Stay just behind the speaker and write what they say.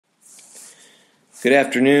Good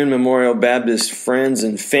afternoon, Memorial Baptist friends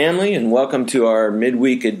and family, and welcome to our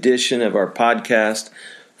midweek edition of our podcast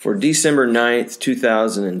for December 9th,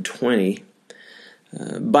 2020.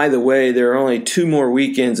 By the way, there are only 2 more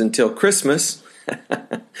weekends until Christmas.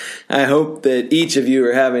 I hope that each of you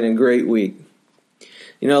are having a great week.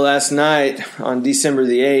 You know, last night on December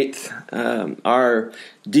the 8th, our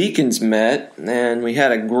deacons met and we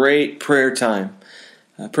had a great prayer time.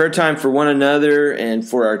 Prayer time for one another and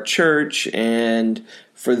for our church and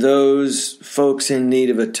for those folks in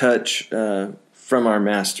need of a touch from our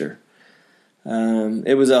Master.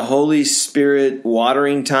 It was a Holy Spirit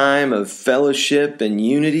watering time of fellowship and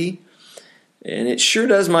unity, and it sure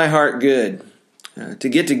does my heart good to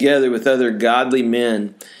get together with other godly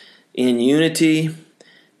men in unity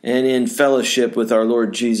and in fellowship with our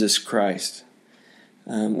Lord Jesus Christ.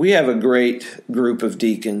 We have a great group of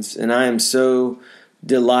deacons, and I am so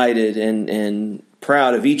delighted and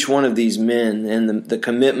proud of each one of these men and the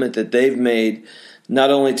commitment that they've made not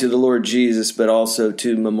only to the Lord Jesus but also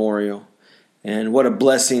to Memorial. And what a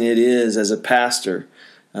blessing it is as a pastor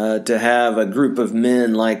to have a group of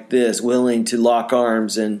men like this willing to lock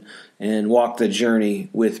arms and walk the journey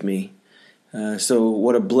with me. So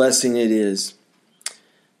what a blessing it is.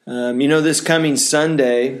 This coming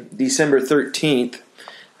Sunday, December 13th,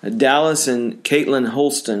 Dallas and Caitlin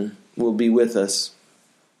Holston will be with us.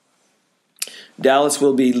 Dallas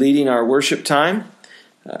will be leading our worship time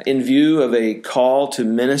in view of a call to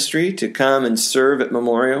ministry to come and serve at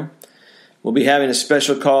Memorial. We'll be having a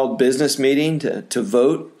special called business meeting to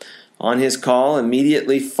vote on his call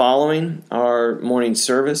immediately following our morning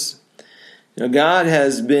service. God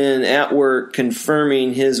has been at work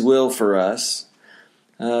confirming his will for us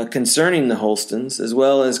concerning the Holstons, as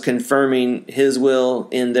well as confirming his will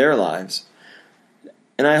in their lives.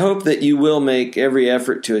 And I hope that you will make every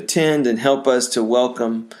effort to attend and help us to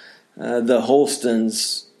welcome the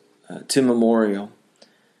Holstons to Memorial.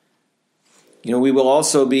 We will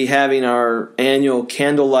also be having our annual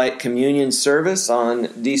candlelight communion service on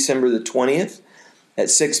December the 20th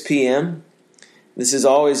at 6 p.m. This is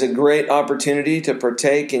always a great opportunity to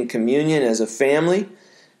partake in communion as a family,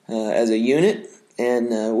 as a unit,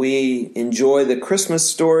 and we enjoy the Christmas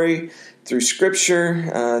story through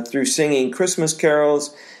Scripture, through singing Christmas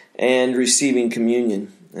carols, and receiving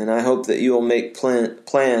communion. And I hope that you will make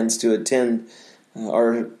plans to attend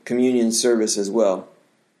our communion service as well.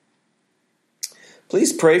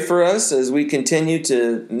 Please pray for us as we continue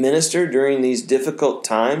to minister during these difficult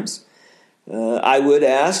times. I would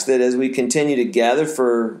ask that as we continue to gather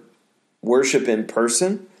for worship in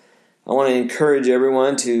person, I want to encourage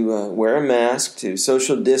everyone to wear a mask, to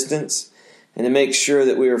social distance, and to make sure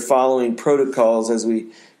that we are following protocols as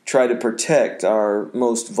we try to protect our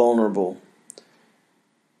most vulnerable.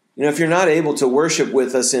 If you're not able to worship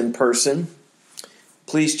with us in person,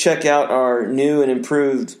 please check out our new and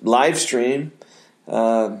improved live stream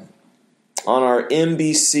on our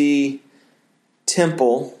MBC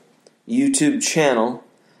Temple YouTube channel.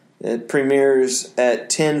 It premieres at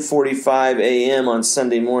 10:45 a.m. on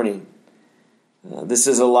Sunday morning. This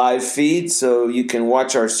is a live feed, so you can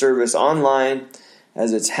watch our service online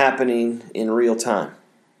as it's happening in real time.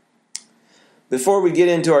 Before we get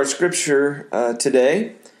into our scripture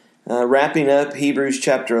today, wrapping up Hebrews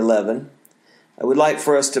chapter 11, I would like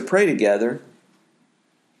for us to pray together.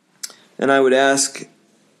 And I would ask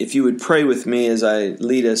if you would pray with me as I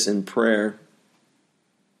lead us in prayer.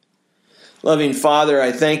 Loving Father,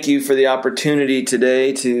 I thank you for the opportunity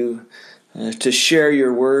today to share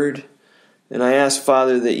your word. And I ask,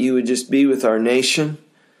 Father, that you would just be with our nation.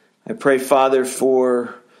 I pray, Father,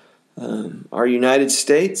 for our United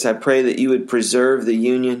States. I pray that you would preserve the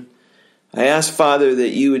union. I ask, Father, that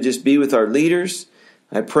you would just be with our leaders.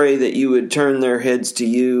 I pray that you would turn their heads to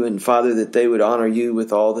you, and, Father, that they would honor you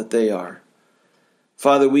with all that they are.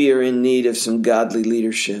 Father, we are in need of some godly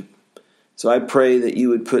leadership. So I pray that you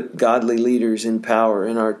would put godly leaders in power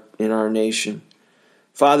in our nation.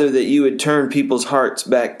 Father, that you would turn people's hearts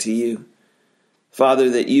back to you. Father,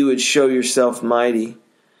 that you would show yourself mighty.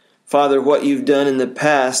 Father, what you've done in the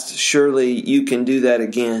past, surely you can do that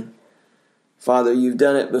again. Father, you've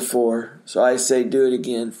done it before, so I say do it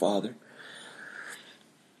again, Father.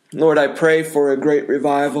 Lord, I pray for a great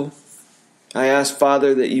revival. I ask,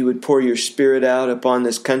 Father, that you would pour your Spirit out upon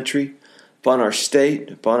this country, upon our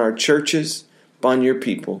state, upon our churches, upon your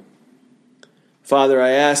people. Father, I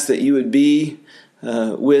ask that you would be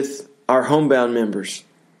with our homebound members.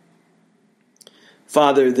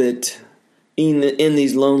 Father, that in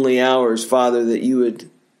these lonely hours, Father, that you would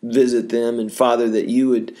visit them, and Father,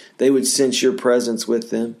 that they would sense your presence with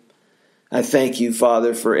them. I thank you,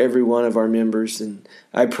 Father, for every one of our members, and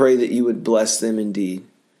I pray that you would bless them indeed.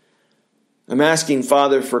 I'm asking,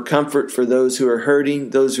 Father, for comfort for those who are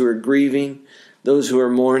hurting, those who are grieving, those who are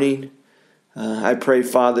mourning. I pray,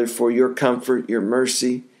 Father, for your comfort, your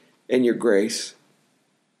mercy, and your grace.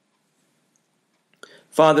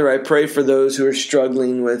 Father, I pray for those who are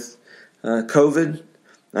struggling with COVID.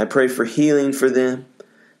 I pray for healing for them.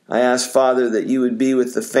 I ask, Father, that you would be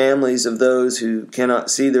with the families of those who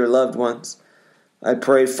cannot see their loved ones. I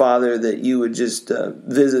pray, Father, that you would just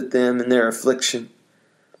visit them in their affliction.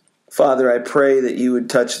 Father, I pray that you would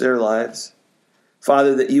touch their lives.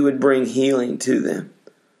 Father, that you would bring healing to them.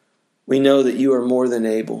 We know that you are more than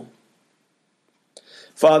able.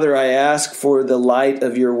 Father, I ask for the light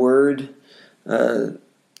of your word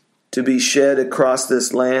to be shed across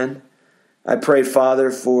this land. I pray,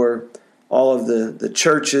 Father, for all of the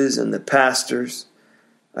churches and the pastors.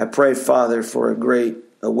 I pray, Father, for a great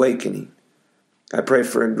awakening. I pray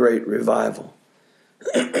for a great revival.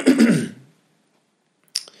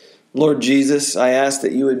 Lord Jesus, I ask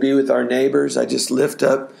that you would be with our neighbors. I just lift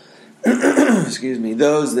up,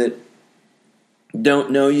 those that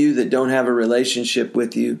don't know you, that don't have a relationship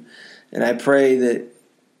with you. And I pray that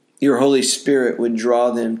your Holy Spirit would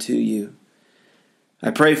draw them to you.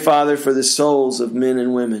 I pray, Father, for the souls of men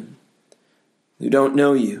and women who don't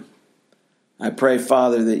know you. I pray,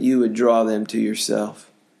 Father, that you would draw them to yourself.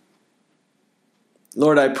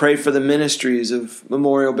 Lord, I pray for the ministries of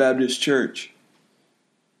Memorial Baptist Church.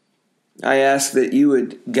 I ask that you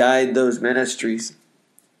would guide those ministries.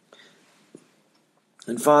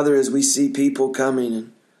 And Father, as we see people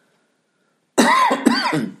coming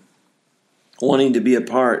and wanting to be a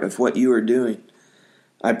part of what you are doing,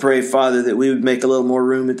 I pray, Father, that we would make a little more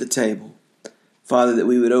room at the table. Father, that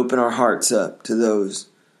we would open our hearts up to those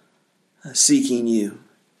seeking you.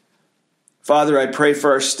 Father, I pray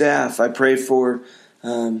for our staff. I pray for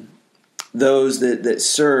those that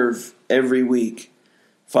serve every week.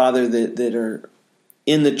 Father, that are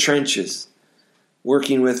in the trenches,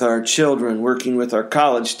 working with our children, working with our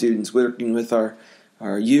college students, working with our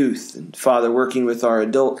youth, and Father, working with our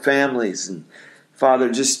adult families, and Father,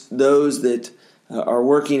 just those that are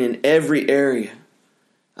working in every area.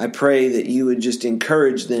 I pray that you would just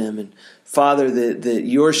encourage them, and Father, that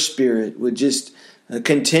your Spirit would just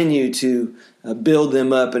continue to build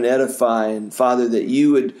them up and edify, and Father, that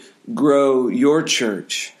you would grow your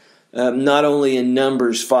church, not only in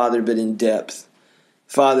numbers, Father, but in depth.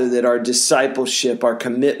 Father, that our discipleship, our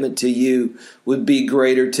commitment to you would be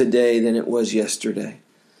greater today than it was yesterday.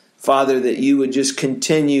 Father, that you would just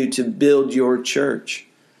continue to build your church.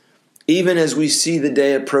 Even as we see the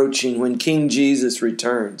day approaching when King Jesus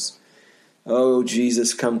returns. Oh,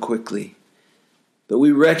 Jesus, come quickly. But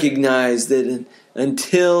we recognize that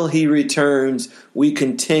until he returns, we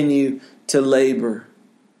continue to labor,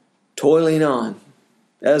 toiling on,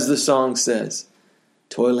 as the song says,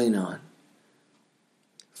 toiling on.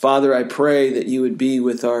 Father, I pray that you would be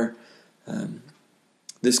with our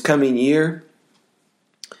this coming year.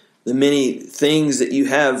 The many things that you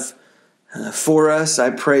have for us, I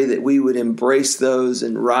pray that we would embrace those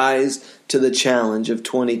and rise to the challenge of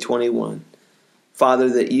 2021. Father,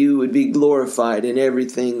 that you would be glorified in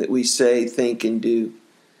everything that we say, think, and do.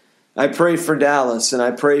 I pray for Dallas, and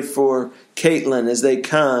I pray for Caitlin as they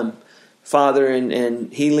come, Father,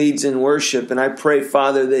 and he leads in worship. And I pray,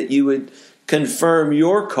 Father, that you would confirm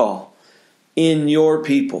your call in your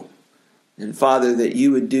people. And Father, that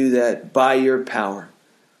you would do that by your power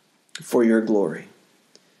for your glory.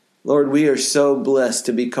 Lord, we are so blessed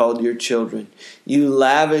to be called your children. You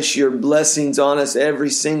lavish your blessings on us every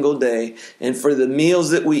single day. And for the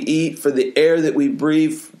meals that we eat, for the air that we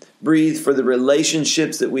breathe, for the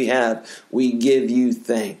relationships that we have, we give you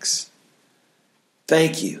thanks.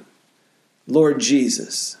 Thank you, Lord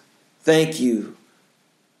Jesus. Thank you,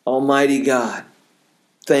 Almighty God.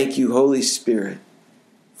 Thank you, Holy Spirit,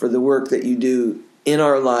 for the work that you do in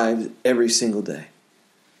our lives every single day.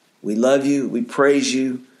 We love you. We praise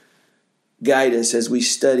you. Guide us as we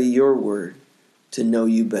study your word to know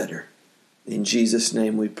you better. In Jesus'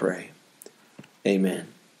 name we pray. Amen.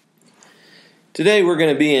 Today we're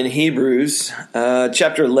going to be in Hebrews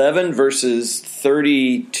chapter 11, verses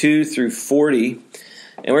 32 through 40.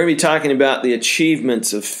 And we're going to be talking about the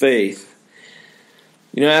achievements of faith.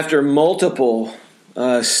 You know, after multiple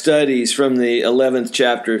studies from the 11th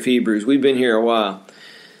chapter of Hebrews, we've been here a while.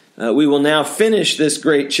 We will now finish this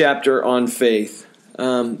great chapter on faith.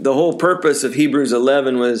 The whole purpose of Hebrews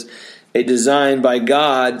 11 was a design by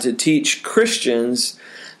God to teach Christians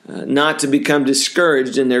not to become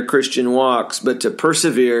discouraged in their Christian walks, but to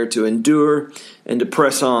persevere, to endure, and to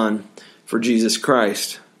press on for Jesus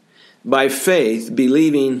Christ. by faith,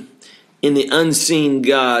 believing in the unseen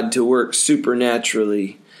God to work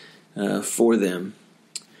supernaturally for them.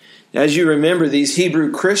 As you remember, these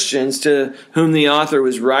Hebrew Christians to whom the author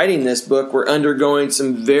was writing this book were undergoing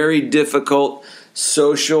some very difficult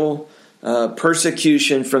social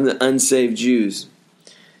persecution from the unsaved Jews.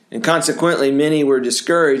 And consequently, many were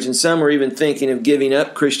discouraged, and some were even thinking of giving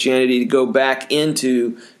up Christianity to go back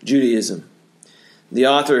into Judaism. The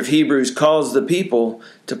author of Hebrews calls the people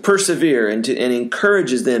to persevere and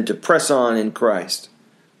encourages them to press on in Christ.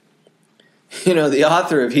 You know, the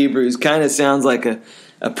author of Hebrews kind of sounds like a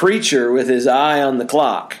preacher with his eye on the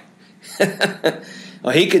clock.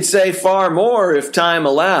 Well, he could say far more if time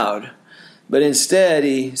allowed, but instead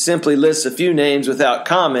he simply lists a few names without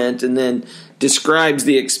comment and then describes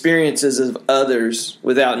the experiences of others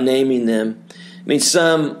without naming them. I mean,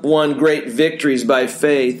 some won great victories by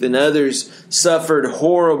faith, and others suffered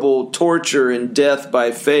horrible torture and death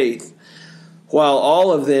by faith, while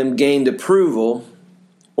all of them gained approval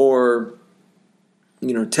or,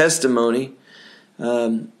 testimony.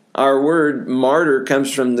 Our word martyr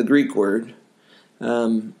comes from the Greek word.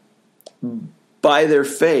 By their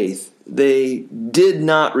faith, they did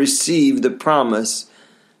not receive the promise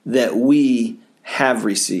that we have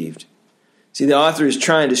received. See, the author is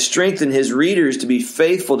trying to strengthen his readers to be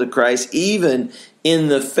faithful to Christ even in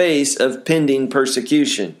the face of pending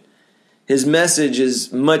persecution. His message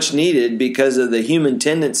is much needed because of the human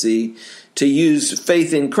tendency to use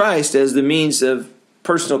faith in Christ as the means of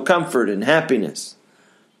personal comfort and happiness.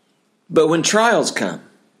 But when trials come,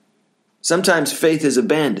 sometimes faith is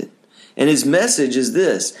abandoned. And his message is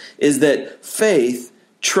this, is that faith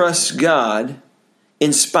trusts God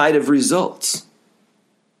in spite of results,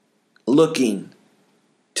 looking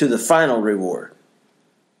to the final reward.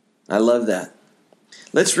 I love that.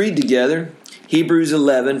 Let's read together. Hebrews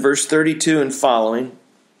 11, verse 32 and following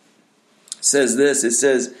says this. It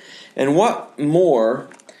says, "And what more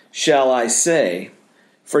shall I say?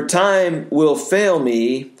 For time will fail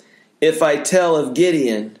me if I tell of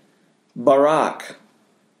Gideon, Barak,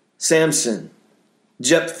 Samson,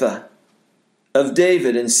 Jephthah, of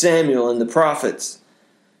David and Samuel and the prophets,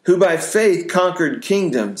 who by faith conquered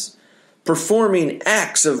kingdoms, performing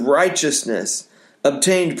acts of righteousness,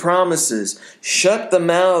 obtained promises, shut the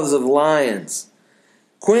mouths of lions,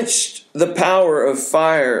 quenched the power of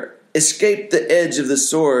fire, escaped the edge of the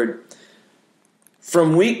sword,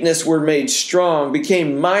 from weakness were made strong,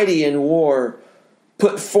 became mighty in war,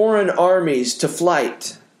 put foreign armies to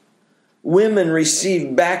flight. Women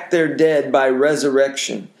received back their dead by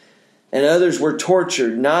resurrection, and others were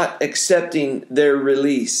tortured, not accepting their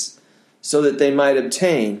release, so that they might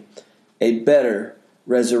obtain a better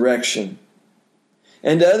resurrection.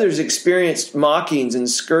 And others experienced mockings and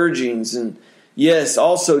scourgings, and yes,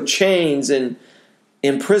 also chains and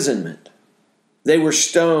imprisonment. They were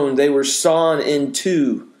stoned, they were sawn in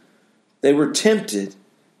two, they were tempted,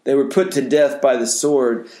 they were put to death by the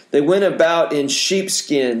sword. They went about in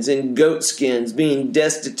sheepskins and goatskins, being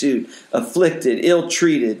destitute, afflicted,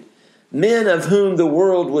 ill-treated, men of whom the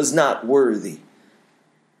world was not worthy,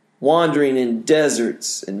 wandering in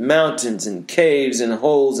deserts and mountains and caves and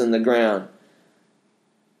holes in the ground.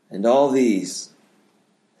 And all these,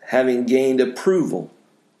 having gained approval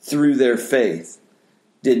through their faith,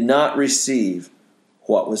 did not receive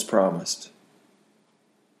what was promised,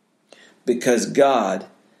 because God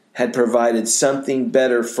had provided something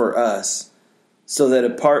better for us, so that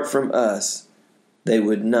apart from us, they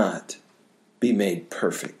would not be made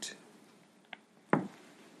perfect.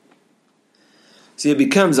 See, it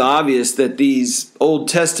becomes obvious that these Old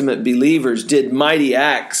Testament believers did mighty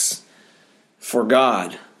acts for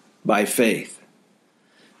God by faith.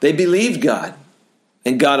 They believed God,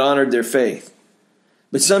 and God honored their faith.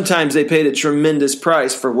 But sometimes they paid a tremendous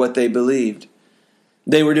price for what they believed.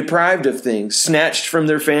 They were deprived of things, snatched from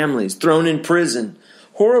their families, thrown in prison,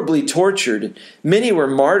 horribly tortured. Many were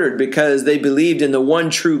martyred because they believed in the one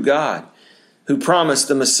true God who promised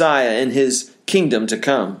the Messiah and his kingdom to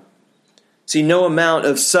come. See, no amount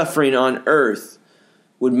of suffering on earth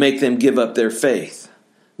would make them give up their faith.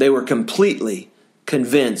 They were completely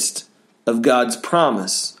convinced of God's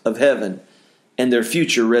promise of heaven and their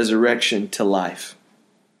future resurrection to life.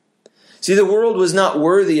 See, the world was not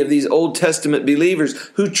worthy of these Old Testament believers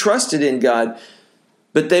who trusted in God,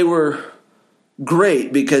 but they were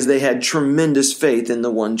great because they had tremendous faith in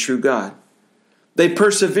the one true God. They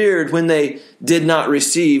persevered when they did not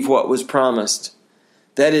receive what was promised.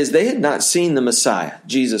 That is, they had not seen the Messiah,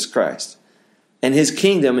 Jesus Christ, and his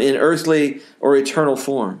kingdom in earthly or eternal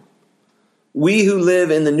form. We who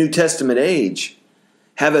live in the New Testament age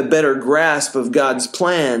have a better grasp of God's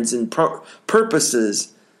plans and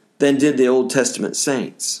purposes than did the Old Testament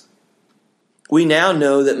saints. We now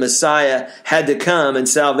know that Messiah had to come and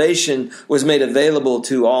salvation was made available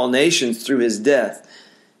to all nations through his death,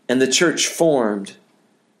 and the church formed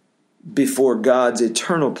before God's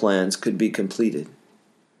eternal plans could be completed.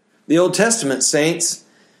 The Old Testament saints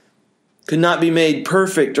could not be made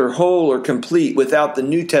perfect or whole or complete without the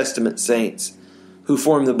New Testament saints who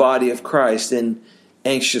form the body of Christ and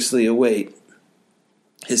anxiously await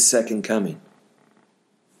his second coming.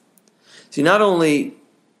 See, not only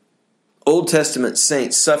Old Testament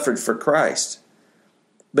saints suffered for Christ,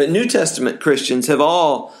 but New Testament Christians have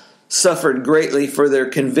all suffered greatly for their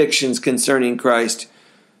convictions concerning Christ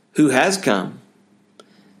who has come.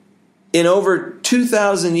 In over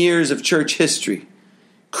 2,000 years of church history,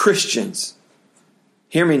 Christians,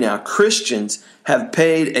 hear me now, Christians have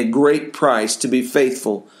paid a great price to be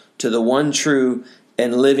faithful to the one true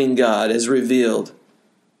and living God as revealed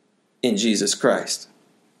in Jesus Christ.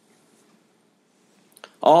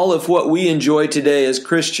 All of what we enjoy today as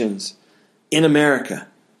Christians in America,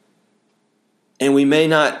 and we may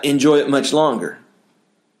not enjoy it much longer,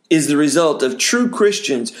 is the result of true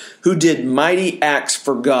Christians who did mighty acts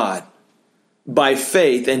for God by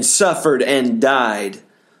faith and suffered and died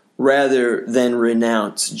rather than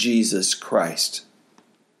renounce Jesus Christ.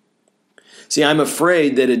 See, I'm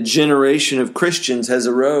afraid that a generation of Christians has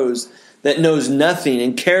arose that knows nothing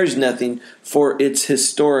and cares nothing for its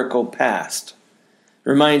historical past.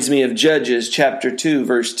 Reminds me of Judges chapter 2,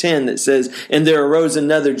 verse 10 that says, "And there arose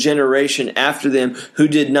another generation after them who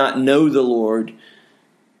did not know the Lord,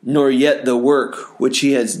 nor yet the work which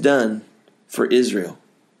he has done for Israel."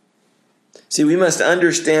 See, we must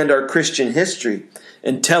understand our Christian history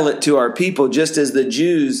and tell it to our people, just as the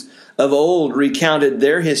Jews of old recounted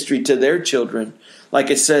their history to their children. Like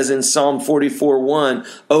it says in Psalm 44:1,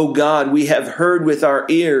 "O God, we have heard with our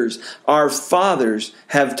ears, our fathers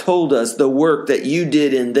have told us the work that you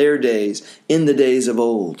did in their days, in the days of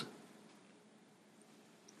old."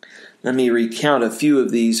 Let me recount a few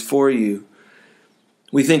of these for you.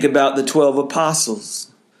 We think about the 12 apostles,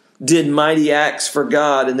 did mighty acts for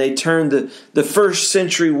God, and they turned the first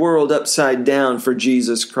century world upside down for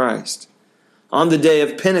Jesus Christ. On the day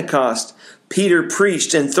of Pentecost, Peter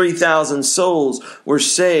preached and 3,000 souls were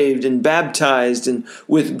saved and baptized, and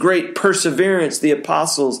with great perseverance the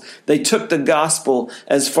apostles, they took the gospel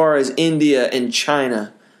as far as India and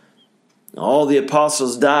China. All the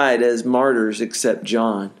apostles died as martyrs except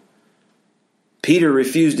John. Peter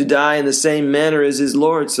refused to die in the same manner as his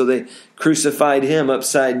Lord, so they crucified him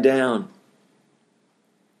upside down.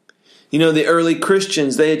 You know, the early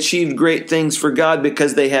Christians, they achieved great things for God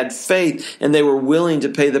because they had faith and they were willing to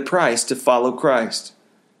pay the price to follow Christ.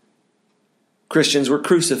 Christians were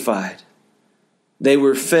crucified. They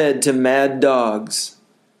were fed to mad dogs.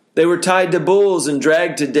 They were tied to bulls and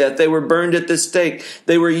dragged to death. They were burned at the stake.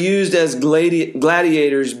 They were used as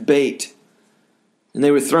gladiators' bait. And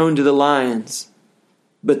they were thrown to the lions.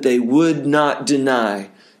 But they would not deny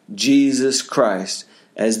Jesus Christ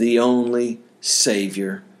as the only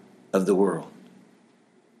Savior of the world.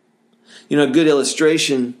 You know, a good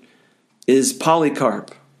illustration is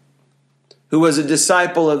Polycarp, who was a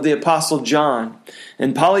disciple of the Apostle John.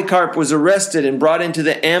 And Polycarp was arrested and brought into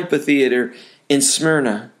the amphitheater in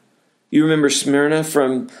Smyrna. You remember Smyrna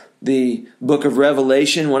from the book of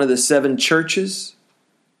Revelation, one of the 7 churches?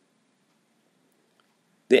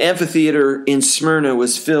 The amphitheater in Smyrna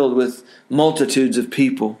was filled with multitudes of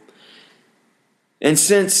people. And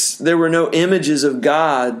since there were no images of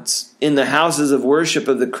gods in the houses of worship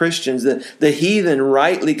of the Christians, the heathen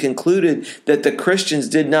rightly concluded that the Christians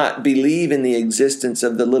did not believe in the existence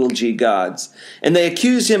of the little g gods. And they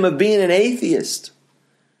accused him of being an atheist.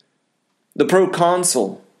 The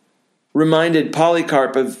proconsul reminded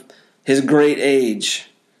Polycarp of his great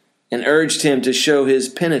age and urged him to show his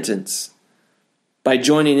penitence by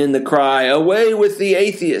joining in the cry, "Away with the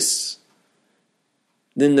atheists!"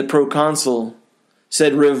 Then the proconsul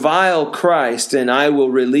said, "Revile Christ, and I will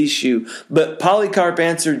release you." But Polycarp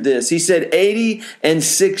answered this. He said,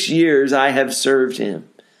 86 years I have served him,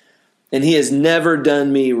 and he has never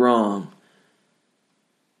done me wrong.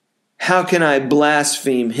 How can I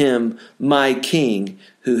blaspheme him, my king,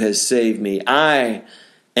 who has saved me? I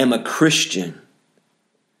am a Christian.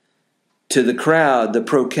 To the crowd, the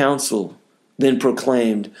proconsul then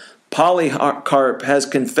proclaimed, "Polycarp has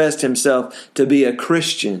confessed himself to be a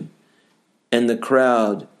Christian." And the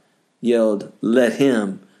crowd yelled, "Let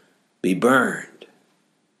him be burned."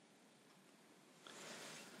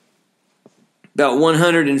 About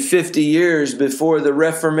 150 years before the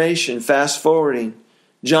Reformation, fast forwarding,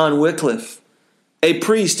 John Wycliffe A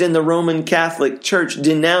priest in the Roman Catholic Church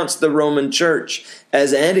denounced the Roman Church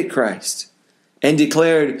as Antichrist and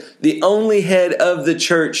declared the only head of the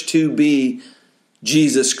church to be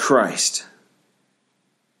Jesus Christ.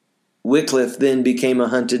 Wycliffe then became a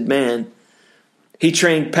hunted man. He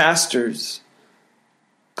trained pastors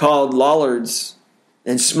called Lollards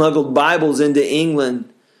and smuggled Bibles into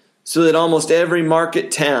England so that almost every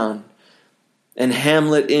market town and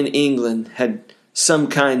hamlet in England had some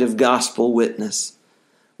kind of gospel witness.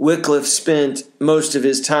 Wycliffe spent most of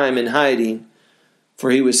his time in hiding,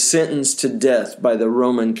 for he was sentenced to death by the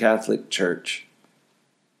Roman Catholic Church.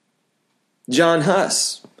 John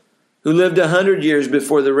Huss, who lived 100 years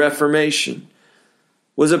before the Reformation,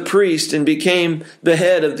 was a priest and became the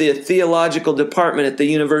head of the theological department at the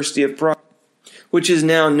University of Prague, which is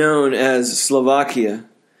now known as Slovakia.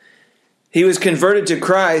 He was converted to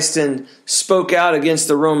Christ and spoke out against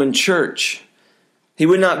the Roman Church. He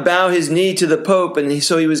would not bow his knee to the Pope, and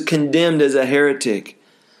so he was condemned as a heretic.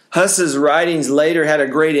 Huss's writings later had a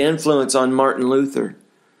great influence on Martin Luther.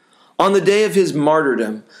 On the day of his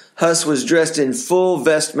martyrdom, Huss was dressed in full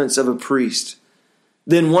vestments of a priest.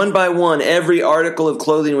 Then one by one, every article of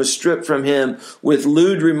clothing was stripped from him with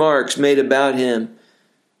lewd remarks made about him,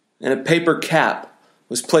 and a paper cap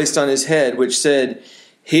was placed on his head which said,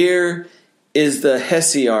 "Here is the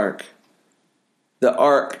Hesiarch, the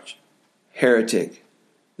arch heretic,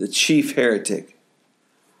 the chief heretic."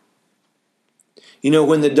 You know,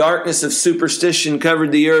 when the darkness of superstition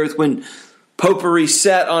covered the earth, when popery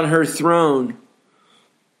sat on her throne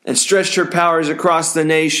and stretched her powers across the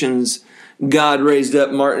nations, God raised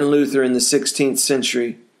up Martin Luther in the 16th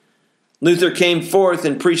century. Luther came forth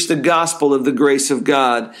and preached the gospel of the grace of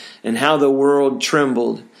God, and how the world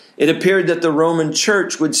trembled. It appeared that the Roman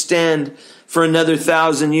Church would stand for another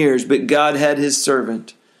 1,000 years, but God had his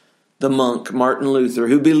servant, the monk Martin Luther,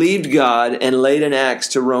 who believed God and laid an axe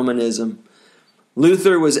to Romanism.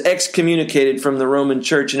 Luther was excommunicated from the Roman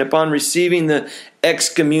Church, and upon receiving the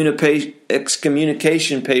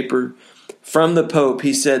excommunication paper from the Pope,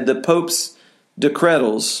 he said, "The Pope's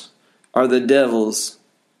decretals are the devil's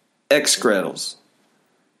excretals."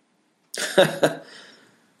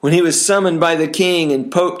 When he was summoned by the king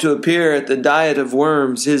and Pope to appear at the Diet of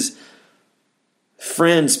Worms, his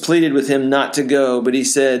friends pleaded with him not to go, but he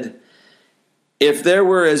said, "If there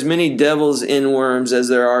were as many devils in Worms as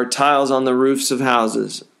there are tiles on the roofs of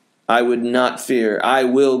houses, I would not fear. I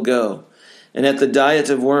will go." And at the Diet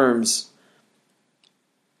of Worms,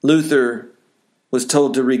 Luther was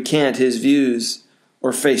told to recant his views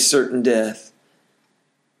or face certain death.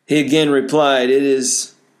 He again replied, "It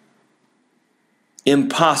is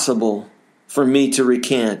impossible for me to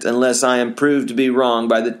recant unless I am proved to be wrong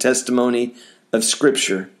by the testimony of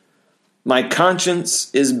Scripture. My conscience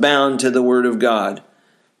is bound to the Word of God.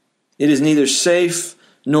 It is neither safe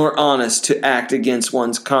nor honest to act against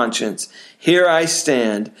one's conscience. Here I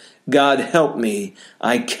stand. God help me.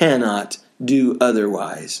 I cannot do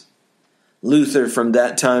otherwise." Luther, from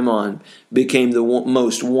that time on, became the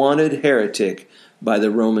most wanted heretic by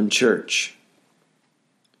the Roman Church.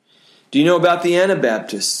 Do you know about the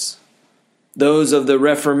Anabaptists? Those of the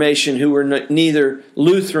Reformation who were neither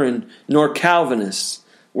Lutheran nor Calvinists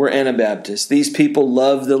were Anabaptists. These people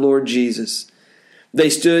loved the Lord Jesus. They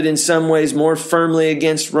stood in some ways more firmly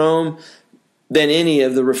against Rome than any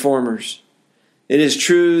of the reformers. It is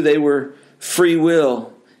true they were free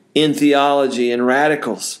will in theology and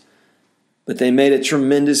radicals, but they made a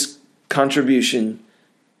tremendous contribution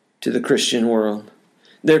to the Christian world.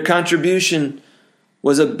 Their contribution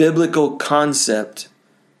was a biblical concept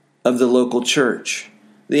of the local church.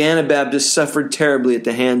 The Anabaptists suffered terribly at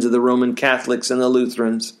the hands of the Roman Catholics and the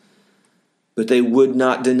Lutherans, but they would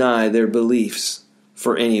not deny their beliefs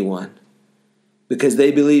for anyone, because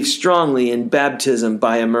they believed strongly in baptism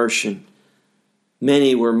by immersion.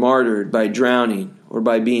 Many were martyred by drowning or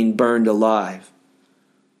by being burned alive.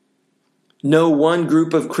 No one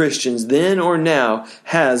group of Christians, then or now,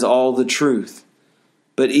 has all the truth,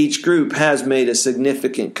 but each group has made a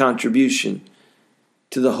significant contribution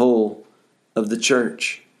to the whole of the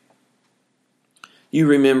church. You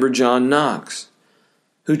remember John Knox,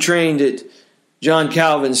 who trained at John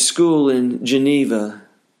Calvin's school in Geneva.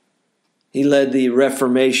 He led the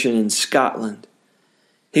Reformation in Scotland.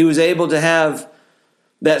 He was able to have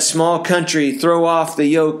that small country throw off the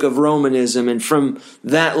yoke of Romanism, and from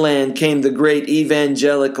that land came the great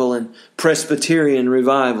evangelical and Presbyterian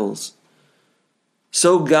revivals.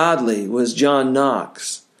 So godly was John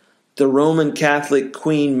Knox, the Roman Catholic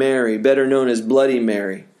Queen Mary, better known as Bloody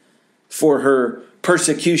Mary, for her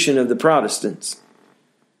persecution of the Protestants,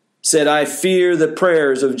 said, "I fear the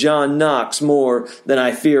prayers of John Knox more than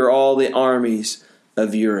I fear all the armies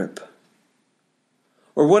of Europe?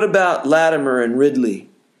 Or what about Latimer and Ridley?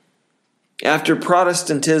 After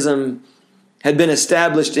Protestantism had been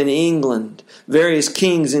established in England, various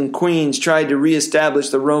kings and queens tried to reestablish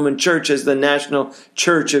the Roman Church as the national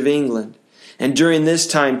church of England. And during this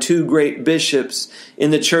time, two great bishops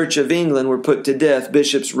in the Church of England were put to death,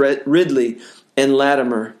 Bishops Ridley and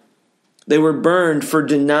Latimer. They were burned for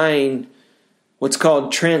denying what's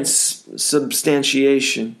called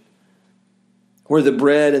transubstantiation, where the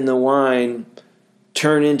bread and the wine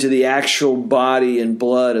turn into the actual body and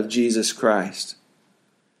blood of Jesus Christ.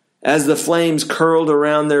 As the flames curled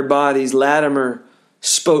around their bodies, Latimer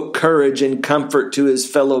spoke courage and comfort to his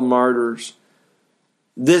fellow martyrs.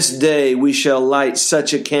 This day we shall light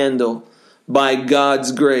such a candle by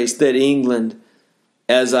God's grace that England,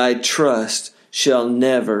 as I trust, shall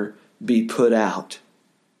never be put out.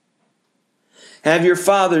 Have your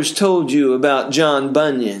fathers told you about John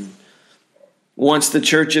Bunyan? Once the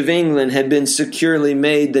Church of England had been securely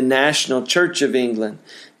made the national Church of England,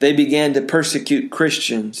 they began to persecute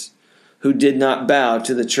Christians who did not bow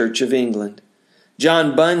to the Church of England.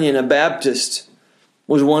 John Bunyan, a Baptist,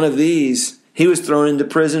 was one of these. He was thrown into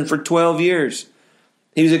prison for 12 years.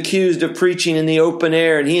 He was accused of preaching in the open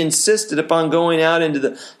air, and he insisted upon going out into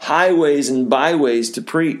the highways and byways to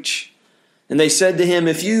preach. And they said to him,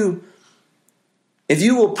 if you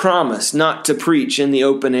will promise not to preach in the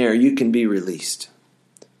open air, you can be released.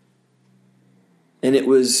 And it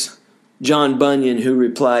was John Bunyan who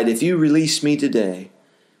replied, if you release me today,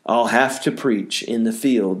 I'll have to preach in the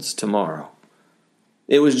fields tomorrow.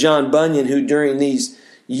 It was John Bunyan who, during these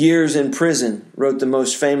years in prison, wrote the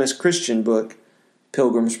most famous Christian book,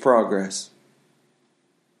 Pilgrim's Progress.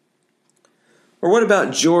 Or what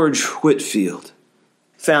about George Whitefield,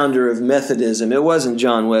 founder of Methodism? It wasn't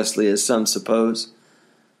John Wesley, as some suppose.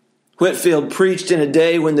 Whitefield preached in a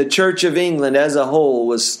day when the Church of England as a whole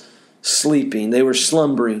was sleeping. They were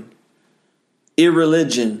slumbering.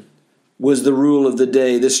 Irreligion was the rule of the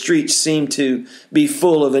day. The streets seemed to be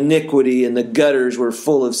full of iniquity and the gutters were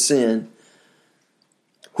full of sin.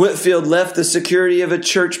 Whitefield left the security of a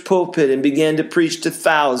church pulpit and began to preach to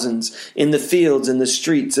thousands in the fields and the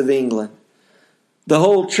streets of England. The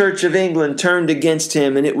whole Church of England turned against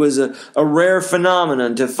him, and it was a rare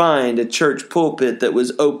phenomenon to find a church pulpit that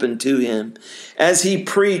was open to him. As he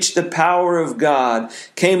preached, the power of God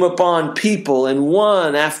came upon people, and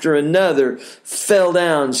one after another fell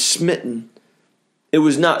down smitten. It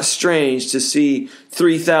was not strange to see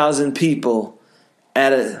 3,000 people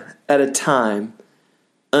at a time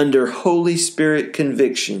under Holy Spirit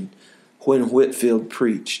conviction when Whitefield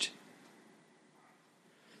preached.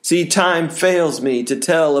 See, time fails me to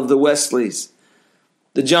tell of the Wesleys,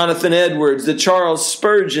 the Jonathan Edwards, the Charles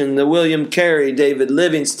Spurgeon, the William Carey, David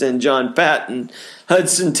Livingston, John Patton,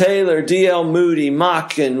 Hudson Taylor, D.L. Moody,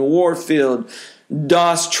 Machen, Warfield,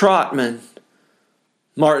 Doss Trotman,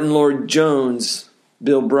 Martin Lloyd-Jones,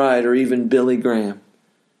 Bill Bright, or even Billy Graham.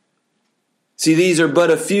 See, these are but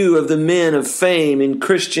a few of the men of fame in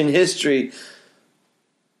Christian history.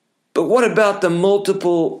 But what about the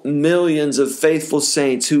multiple millions of faithful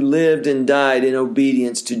saints who lived and died in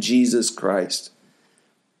obedience to Jesus Christ?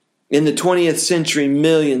 In the 20th century,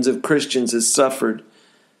 millions of Christians have suffered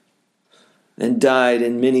and died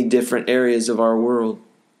in many different areas of our world.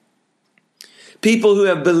 People who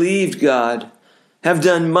have believed God have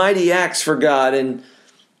done mighty acts for God and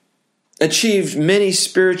achieved many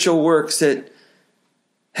spiritual works that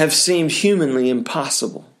have seemed humanly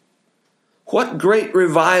impossible. What great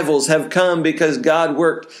revivals have come because God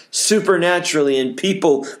worked supernaturally and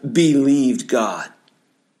people believed God.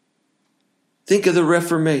 Think of the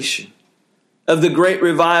Reformation, of the great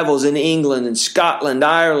revivals in England and Scotland,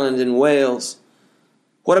 Ireland, and Wales.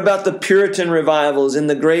 What about the Puritan revivals in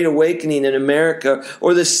the Great Awakening in America,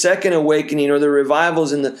 or the Second Awakening, or the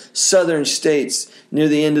revivals in the southern states near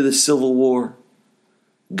the end of the Civil War?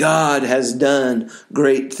 God has done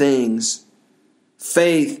great things.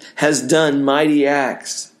 Faith has done mighty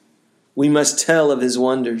acts. We must tell of his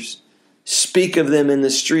wonders. Speak of them in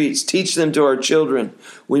the streets. Teach them to our children.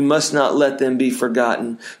 We must not let them be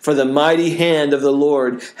forgotten. For the mighty hand of the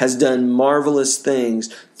Lord has done marvelous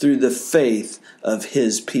things through the faith of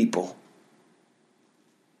his people.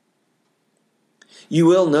 You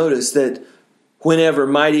will notice that whenever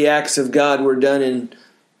mighty acts of God were done in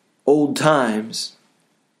old times,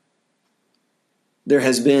 there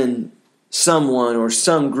has been someone or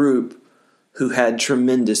some group who had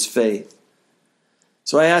tremendous faith.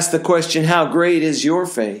 So I ask the question, how great is your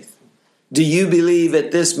faith? Do you believe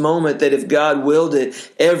at this moment that if God willed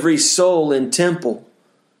it, every soul in Temple,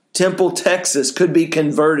 Texas, could be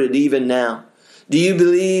converted even now? Do you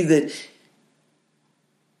believe that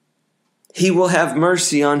He will have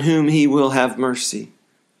mercy on whom he will have mercy.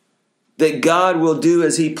 That God will do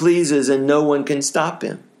as he pleases and no one can stop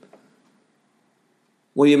him.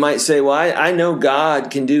 Well, you might say, well, I know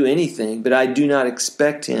God can do anything, but I do not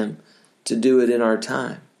expect him to do it in our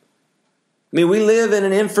time. I mean, we live in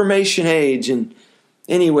an information age, and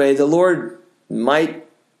anyway, the Lord might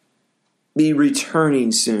be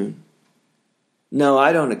returning soon. No,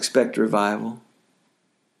 I don't expect revival.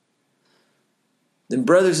 Then,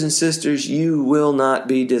 brothers and sisters, you will not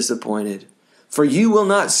be disappointed, for you will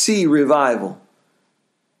not see revival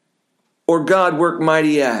or God work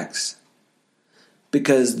mighty acts,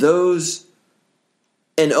 because those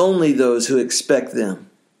and only those who expect them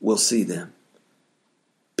will see them.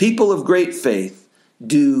 People of great faith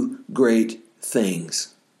do great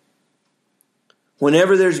things.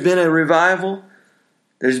 Whenever there's been a revival,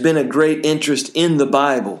 there's been a great interest in the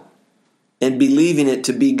Bible and believing it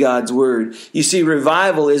to be God's word. You see,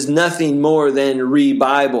 revival is nothing more than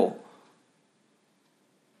re-Bible.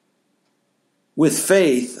 With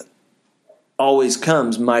faith always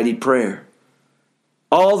comes mighty prayer.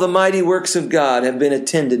 All the mighty works of God have been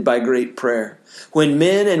attended by great prayer. When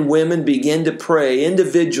men and women begin to pray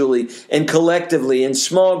individually and collectively, in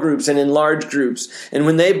small groups and in large groups, and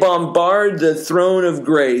when they bombard the throne of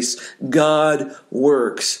grace, God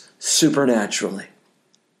works supernaturally.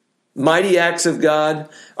 Mighty acts of God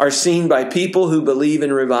are seen by people who believe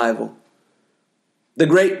in revival. The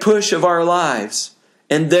great push of our lives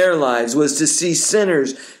and their lives was to see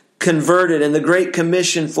sinners converted and the Great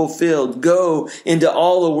Commission fulfilled. Go into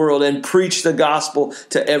all the world and preach the gospel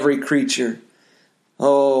to every creature.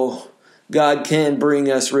 Oh, God can bring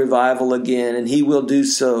us revival again, and he will do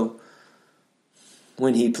so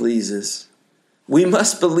when he pleases. We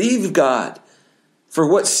must believe God for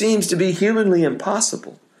what seems to be humanly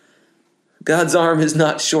impossible. God's arm is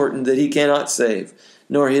not shortened that he cannot save,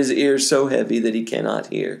 nor his ear so heavy that he cannot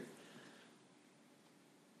hear.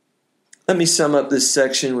 Let me sum up this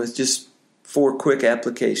section with just 4 quick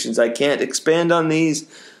applications. I can't expand on these,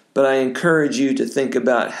 but I encourage you to think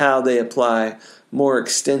about how they apply more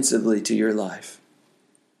extensively to your life.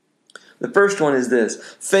 The first one is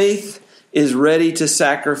this: faith is ready to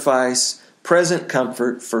sacrifice present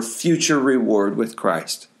comfort for future reward with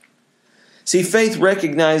Christ. See, faith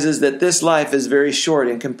recognizes that this life is very short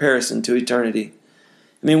in comparison to eternity.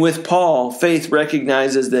 I mean, with Paul, faith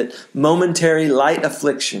recognizes that momentary light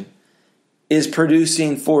affliction is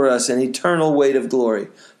producing for us an eternal weight of glory,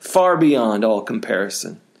 far beyond all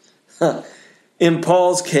comparison. In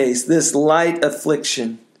Paul's case, this light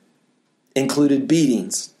affliction included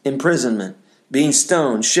beatings, imprisonment, being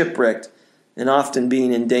stoned, shipwrecked, and often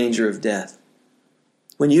being in danger of death.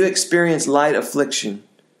 When you experience light affliction,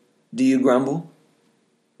 do you grumble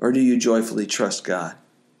or do you joyfully trust God?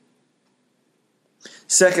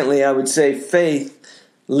 Secondly, I would say faith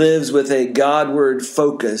lives with a Godward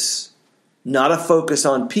focus, not a focus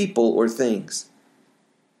on people or things.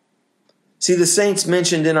 See, the saints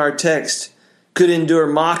mentioned in our text could endure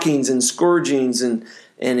mockings and scourgings and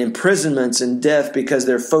imprisonments and death because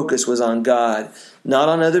their focus was on God, not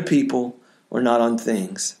on other people or not on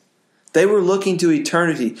things. They were looking to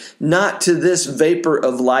eternity, not to this vapor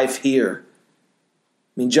of life here.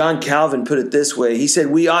 I mean, John Calvin put it this way. He said,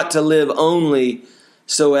 we ought to live only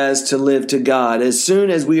so as to live to God. As soon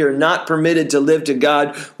as we are not permitted to live to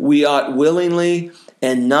God, we ought willingly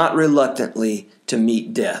and not reluctantly to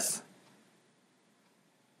meet death.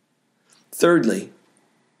 Thirdly,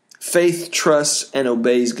 faith trusts and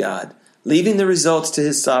obeys God, leaving the results to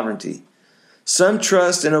his sovereignty. Some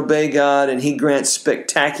trust and obey God, and he grants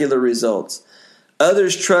spectacular results.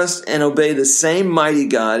 Others trust and obey the same mighty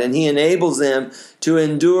God, and he enables them to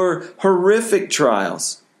endure horrific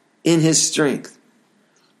trials in his strength.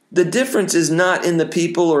 The difference is not in the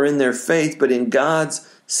people or in their faith, but in God's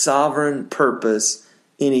sovereign purpose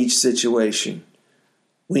in each situation.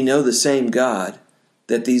 We know the same God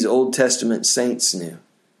that these Old Testament saints knew.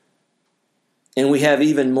 And we have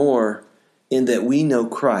even more in that we know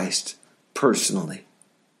Christ personally.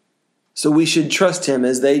 So we should trust him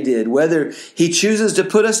as they did, whether he chooses to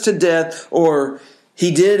put us to death or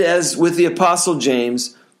he did as with the Apostle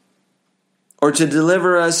James, or to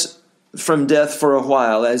deliver us from death for a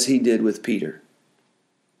while as he did with Peter.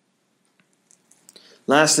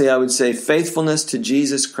 Lastly, I would say faithfulness to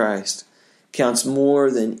Jesus Christ counts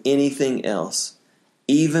more than anything else,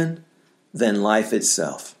 even than life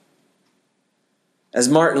itself. As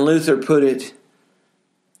Martin Luther put it,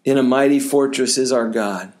 in a mighty fortress is our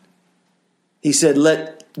God. He said,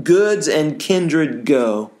 let goods and kindred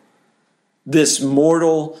go, this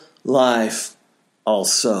mortal life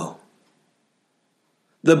also.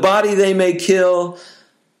 The body they may kill,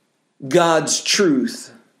 God's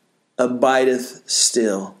truth abideth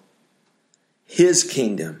still. His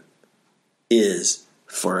kingdom is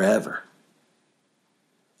forever.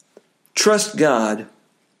 Trust God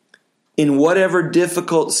in whatever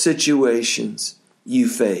difficult situations you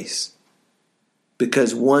face,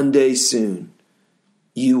 because one day soon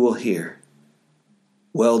you will hear,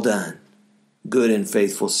 "Well done, good and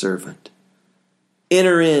faithful servant.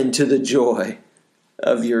 Enter into the joy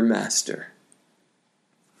of your master."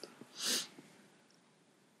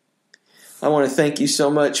 I want to thank you so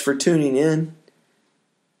much for tuning in.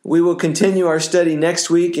 We will continue our study next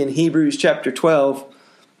week in Hebrews chapter 12.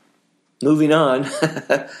 Moving on.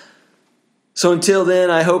 So until then,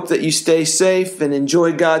 I hope that you stay safe and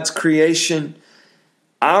enjoy God's creation.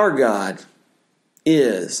 Our God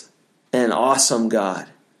is an awesome God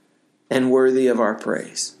and worthy of our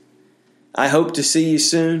praise. I hope to see you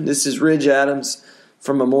soon. This is Ridge Adams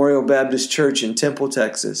from Memorial Baptist Church in Temple,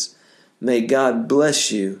 Texas. May God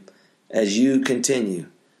bless you as you continue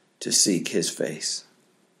to seek His face.